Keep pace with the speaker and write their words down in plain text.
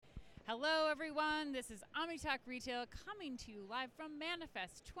Hello, everyone. This is OmniTalk Retail coming to you live from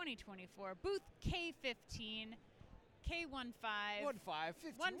Manifest 2024, booth K15, K15.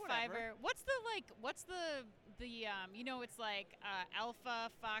 15, 15er. whatever. What's the it's like Alpha,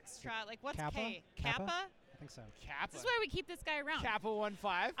 Foxtrot, like what's Kappa? K? Kappa? I think so. Kappa. This is why we keep this guy around. Kappa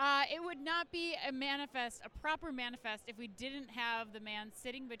 15. It would not be a proper manifest, if we didn't have the man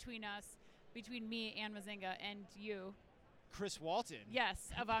sitting between us, between me and Mazinga and you. Chris Walton. Yes,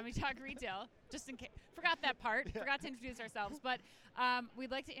 of OmniTalk Retail. Just in case. Forgot that part. Yeah. Forgot to introduce ourselves. But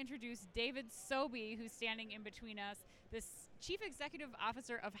we'd like to introduce David Sobie, who's standing in between us, this Chief Executive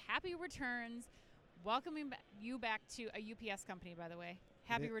Officer of Happy Returns, welcoming you back to a UPS company, by the way.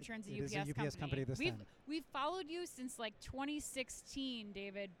 Happy Returns, a UPS company. It is a UPS company this time. We've followed you since like 2016,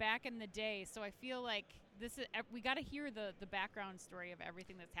 David, back in the day. So I feel like we got to hear the background story of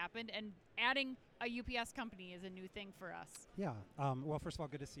everything that's happened, and adding a UPS company is a new thing for us. Yeah. Well, first of all,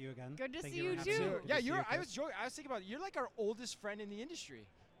 good to see you again. Good to Thank see you you for too. having me. Yeah, I was thinking about it. You're like our oldest friend in the industry.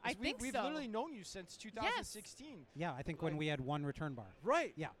 We've literally known you since 2016. Yeah, I think when we had one return bar.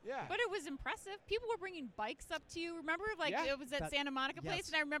 Right. Yeah. But it was impressive. People were bringing bikes up to you. Remember, it was at Santa Monica place,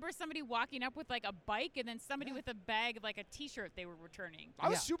 and I remember somebody walking up with like a bike, and then somebody with a bag, like a T-shirt they were returning. I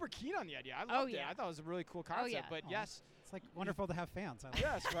was super keen on the idea. I loved it. I thought it was a really cool concept. Yeah. But yes, it's like wonderful to have fans.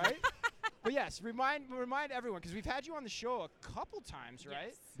 Yes, right. But yes, remind everyone, because we've had you on the show a couple times, right?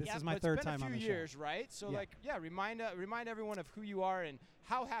 Yes. This is my third time on the show. It's been a few years, right? So remind everyone of who you are and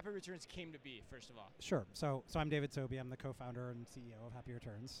how Happy Returns came to be, first of all. Sure. So I'm David Sobie. I'm the co-founder and CEO of Happy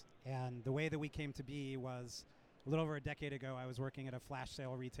Returns. And the way that we came to be was a little over a decade ago. I was working at a flash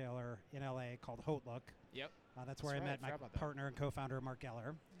sale retailer in LA called Hotlook. Yep. That's where I met my partner and co-founder, Mark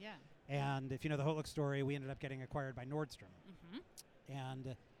Geller. Yeah. And if you know the Hotlook story, we ended up getting acquired by Nordstrom. Mm-hmm.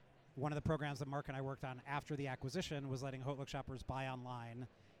 And one of the programs that Mark and I worked on after the acquisition was letting Hotlook shoppers buy online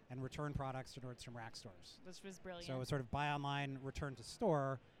and return products to Nordstrom Rack stores. This was brilliant. So it was sort of buy online, return to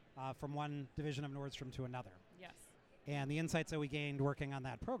store from one division of Nordstrom to another. Yes. And the insights that we gained working on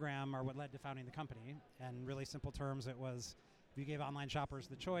that program are what led to founding the company. And really simple terms, it was if you gave online shoppers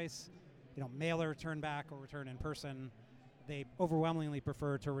the choice, mail or return back or return in person, they overwhelmingly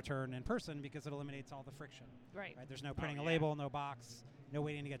prefer to return in person because it eliminates all the friction. Right. There's no printing a label, no box, no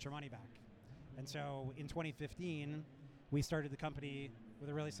waiting to get your money back. And so in 2015, we started the company with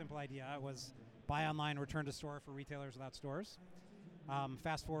a really simple idea. It was buy online, return to store for retailers without stores.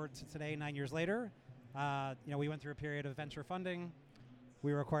 Fast forward to today, 9 years later, we went through a period of venture funding.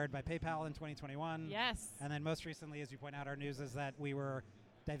 We were acquired by PayPal in 2021. Yes. And then most recently, as you point out, our news is that we were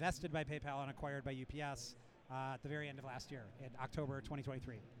divested by PayPal and acquired by UPS at the very end of last year, in October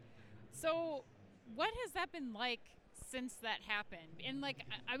 2023. So what has that been like since that happened? And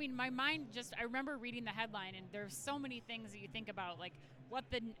my mind I remember reading the headline, and there's so many things that you think about, like what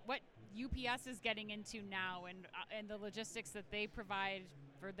UPS is getting into now, and the logistics that they provide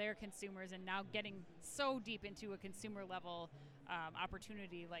for their consumers, and now getting so deep into a consumer level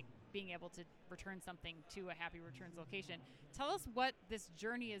opportunity, like being able to return something to a Happy Returns location. Tell us what this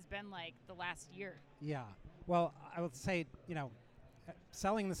journey has been like the last year. Yeah. Well, I would say,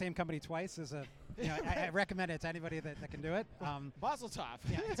 selling the same company twice is I recommend it to anybody that can do it. Mazel tov.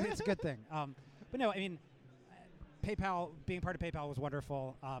 Yeah, it's a good thing. But no, I mean, PayPal, being part of PayPal was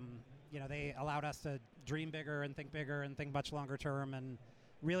wonderful. They allowed us to dream bigger and think much longer term, and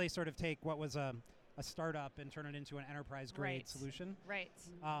really sort of take what was a startup and turn it into an enterprise-grade solution. Right.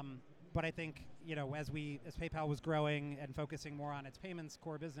 But I think, as PayPal was growing and focusing more on its payments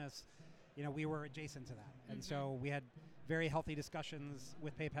core business, we were adjacent to that. Mm-hmm. And so we had very healthy discussions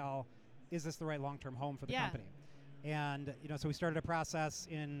with PayPal. Is this the right long-term home for the company? And, so we started a process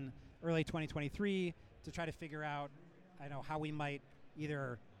in early 2023 to try to figure out, how we might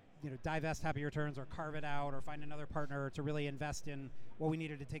either, divest Happy Returns or carve it out or find another partner to really invest in what we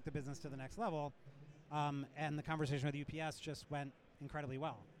needed to take the business to the next level. And the conversation with UPS just went incredibly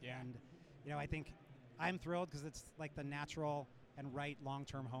well. Yeah. And, I think I'm thrilled because it's like the natural and right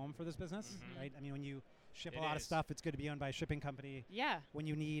long-term home for this business, right? I mean, when you ship a lot of stuff, it's good to be owned by a shipping company. Yeah. When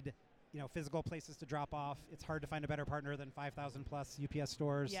you need, physical places to drop off, it's hard to find a better partner than 5,000 plus UPS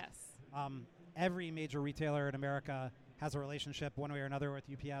stores. Yes. Every major retailer in America has a relationship one way or another with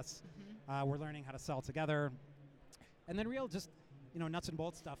UPS. Mm-hmm. We're learning how to sell together. And then real just, nuts and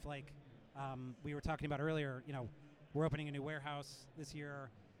bolts stuff like we were talking about earlier, we're opening a new warehouse this year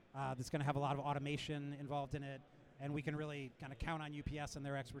that's going to have a lot of automation involved in it. And we can really kind of count on UPS and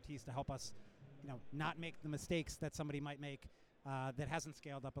their expertise to help us, not make the mistakes that somebody might make that hasn't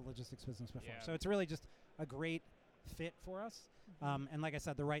scaled up a logistics business before. Yeah. So it's really just a great fit for us. and like I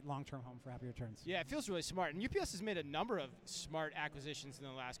said, the right long-term home for Happy Returns. Yeah, it feels really smart. And UPS has made a number of smart acquisitions in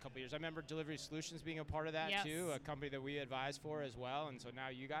the last couple of years. I remember Delivery Solutions being a part of that too, a company that we advise for as well. And so now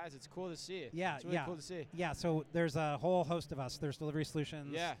you guys, it's cool to see it. Yeah, it's really cool to see. Yeah, so there's a whole host of us. There's Delivery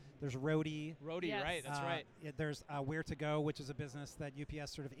Solutions. Yeah. There's Roadie. Roadie, right? That's right. There's Where to Go, which is a business that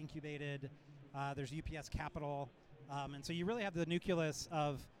UPS sort of incubated. There's UPS Capital. And so you really have the nucleus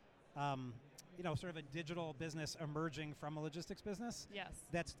of sort of a digital business emerging from a logistics business. Yes.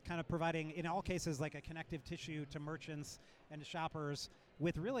 That's kind of providing, in all cases, like a connective tissue to merchants and to shoppers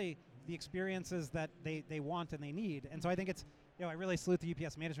with really the experiences that they want and they need. And so I think it's, I really salute the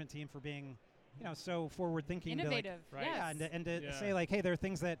UPS management team for being, so forward-thinking. Innovative, right? yes. Yeah, and to say, like, hey, there are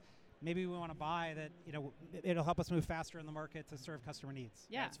things that maybe we want to buy that, it'll help us move faster in the market to serve customer needs.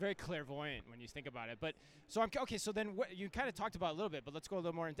 Yeah. It's very clairvoyant when you think about it. But so so then you kind of talked about it a little bit, but let's go a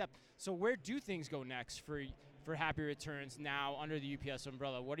little more in depth. So where do things go next for Happy Returns now under the UPS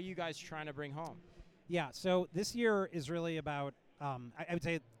umbrella? What are you guys trying to bring home? Yeah, so this year is really about, I would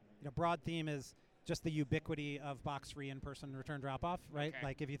say, broad theme is just the ubiquity of box-free in-person return drop-off, right? Okay.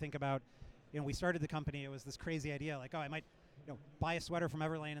 Like if you think about, we started the company, it was this crazy idea, like, I might buy a sweater from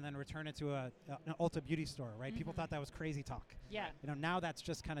Everlane and then return it to an Ulta beauty store, right? People thought that was crazy talk. Yeah. Now that's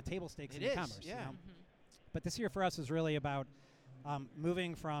just kind of table stakes in e-commerce. Yeah. But this year for us is really about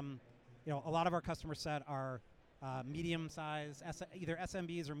moving from, a lot of our customer set are medium-sized, either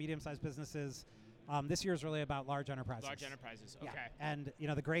SMBs or medium-sized businesses. This year is really about large enterprises. Large enterprises, okay. Yeah. And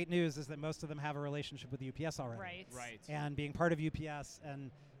the great news is that most of them have a relationship with UPS already. Right. And being part of UPS and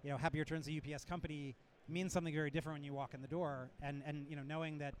Happy Returns, a UPS company, means something very different when you walk in the door. And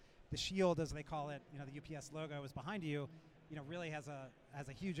knowing that the shield, as they call it, the UPS logo is behind you, really has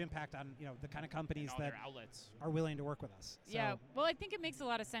a huge impact on the kind of companies that are willing to work with us. So yeah, well, I think it makes a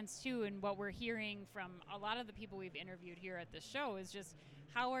lot of sense too, and what we're hearing from a lot of the people we've interviewed here at the show is just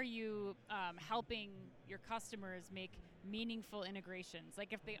how are you helping your customers make meaningful integrations?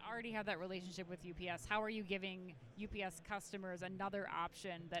 Like if they already have that relationship with UPS, how are you giving UPS customers another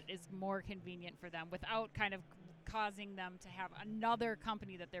option that is more convenient for them without kind of causing them to have another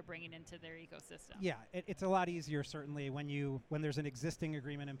company that they're bringing into their ecosystem? Yeah, it's a lot easier certainly when there's an existing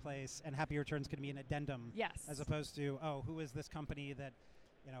agreement in place and Happy Returns can be an addendum. Yes. As opposed to, who is this company that,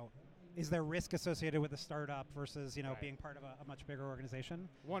 is there risk associated with a startup versus, being part of a much bigger organization?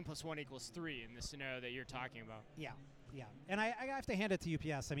 1 + 1 = 3 in the scenario that you're talking about. Yeah. And I have to hand it to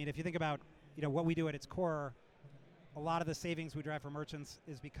UPS. I mean, if you think about, what we do at its core, a lot of the savings we drive for merchants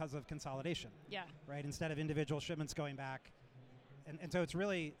is because of consolidation. Yeah. Right? Instead of individual shipments going back. And so it's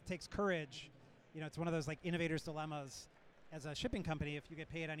really takes courage. It's one of those like innovators' dilemmas as a shipping company, if you get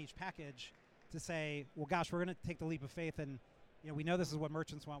paid on each package, to say, well, gosh, we're going to take the leap of faith and, we know this is what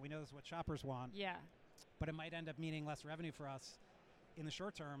merchants want. We know this is what shoppers want. Yeah. But it might end up meaning less revenue for us in the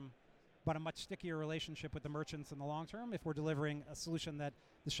short term, but a much stickier relationship with the merchants in the long term if we're delivering a solution that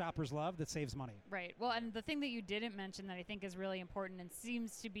the shoppers love that saves money. Right. Well, and the thing that you didn't mention that I think is really important and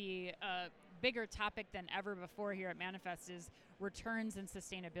seems to be a bigger topic than ever before here at Manifest is returns and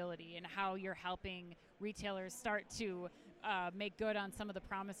sustainability and how you're helping retailers start to make good on some of the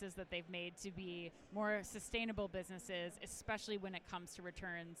promises that they've made to be more sustainable businesses, especially when it comes to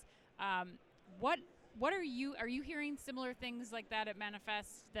returns. What are you hearing similar things like that at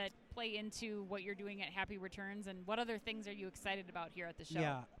Manifest that play into what you're doing at Happy Returns, and what other things are you excited about here at the show?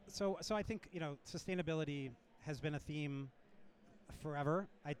 Yeah, so I think sustainability has been a theme forever.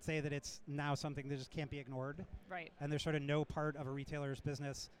 I'd say that it's now something that just can't be ignored. Right. And there's sort of no part of a retailer's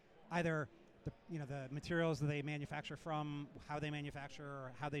business, either the materials that they manufacture from, how they manufacture,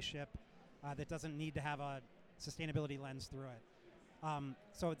 or how they ship, that doesn't need to have a sustainability lens through it.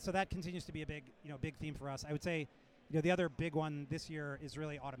 So that continues to be a big theme for us. I would say, the other big one this year is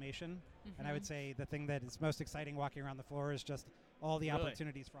really automation. And I would say the thing that is most exciting walking around the floor is just all the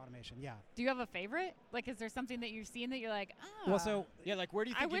opportunities for automation. Yeah. Do you have a favorite? Like, is there something that you've seen that you're like, Well, so yeah, like where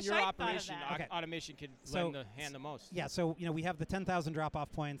do you think in your operation automation could lend the hand the most? Yeah, so we have the 10,000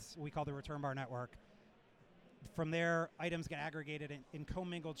 drop-off points we call the Return Bar Network. From there, items get aggregated in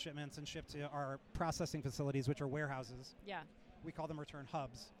co-mingled shipments and shipped to our processing facilities, which are warehouses. Yeah. We call them return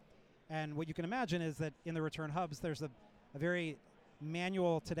hubs. And what you can imagine is that in the return hubs, there's a very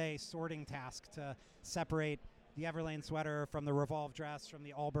manual today sorting task to separate the Everlane sweater from the Revolve dress, from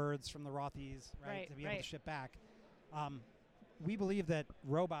the Allbirds, from the Rothy's, right, to be able to ship back. We believe that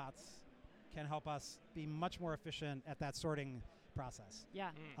robots can help us be much more efficient at that sorting process. Yeah.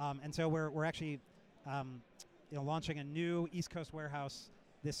 And so we're actually launching a new East Coast warehouse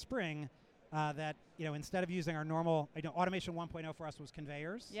this spring that instead of using our normal automation 1.0 for us was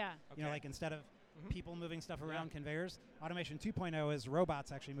conveyors. Yeah. Like instead of people moving stuff around, conveyors. Automation 2.0 is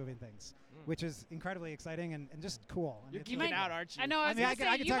robots actually moving things, which is incredibly exciting and just cool. You're geeking out, aren't you? I know. I mean, I can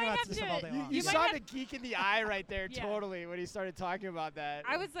talk about this stuff all day long. You saw the geek in the eye right there, totally, when he started talking about that.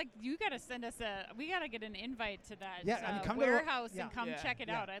 I was like, you got to send us we got to get an invite to that come warehouse to and come check it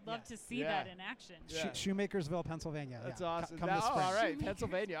out. I'd love to see that in action. Shoemakersville, Pennsylvania. That's awesome. Come this spring. All right,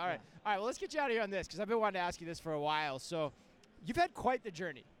 Pennsylvania. All right. All right, well, let's get you out of here on this because I've been wanting to ask you this for a while. So you've had quite the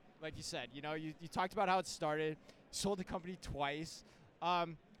journey, like you said. You know, you talked about how it started, sold the company twice.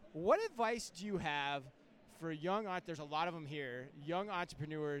 What advice do you have for there's a lot of them here, young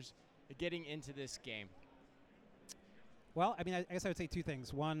entrepreneurs getting into this game? Well, I mean, I guess I would say two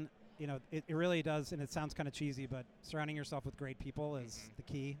things. One, you know, it really does, and it sounds kind of cheesy, but surrounding yourself with great people is the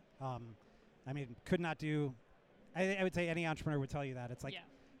key. I mean, could not do, I would say any entrepreneur would tell you that. It's like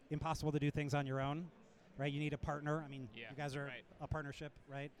impossible to do things on your own, right? You need a partner. I mean, you guys are a partnership,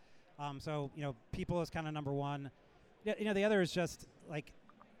 right? So, you know, people is kind of number one. You know, the other is just like,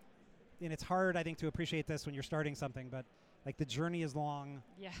 and it's hard, I think, to appreciate this when you're starting something, but like the journey is long.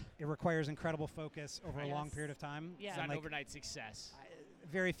 Yeah. It requires incredible focus over a long period of time. Yeah. It's not overnight success.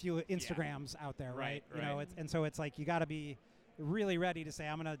 Very few Instagrams out there, right? You know, and so it's like you got to be really ready to say,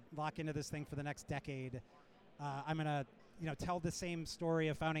 I'm going to lock into this thing for the next decade. I'm going to, you know, tell the same story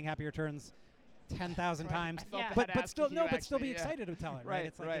of founding Happy Returns 10,000 times, but still be excited to tell it, right?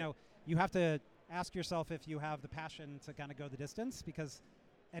 It's like, you know, you have to ask yourself if you have the passion to kind of go the distance, because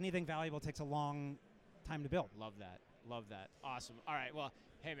anything valuable takes a long time to build. Love that. Love that. Awesome. All right. Well,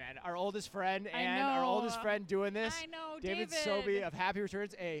 hey, man, our oldest friend our oldest friend doing this. I know, David Sobie of Happy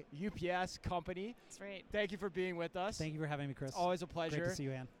Returns, a UPS company. That's right. Thank you for being with us. Thank you for having me, Chris. Always a pleasure. Great to see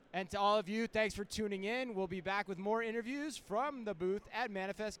you, Ann. And to all of you, thanks for tuning in. We'll be back with more interviews from the booth at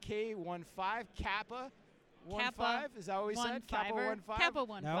Manifest K15 Kappa 15. Is that what we said? Kappa 15. Kappa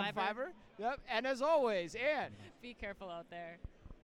 15. Yep. And as always, Ann, be careful out there.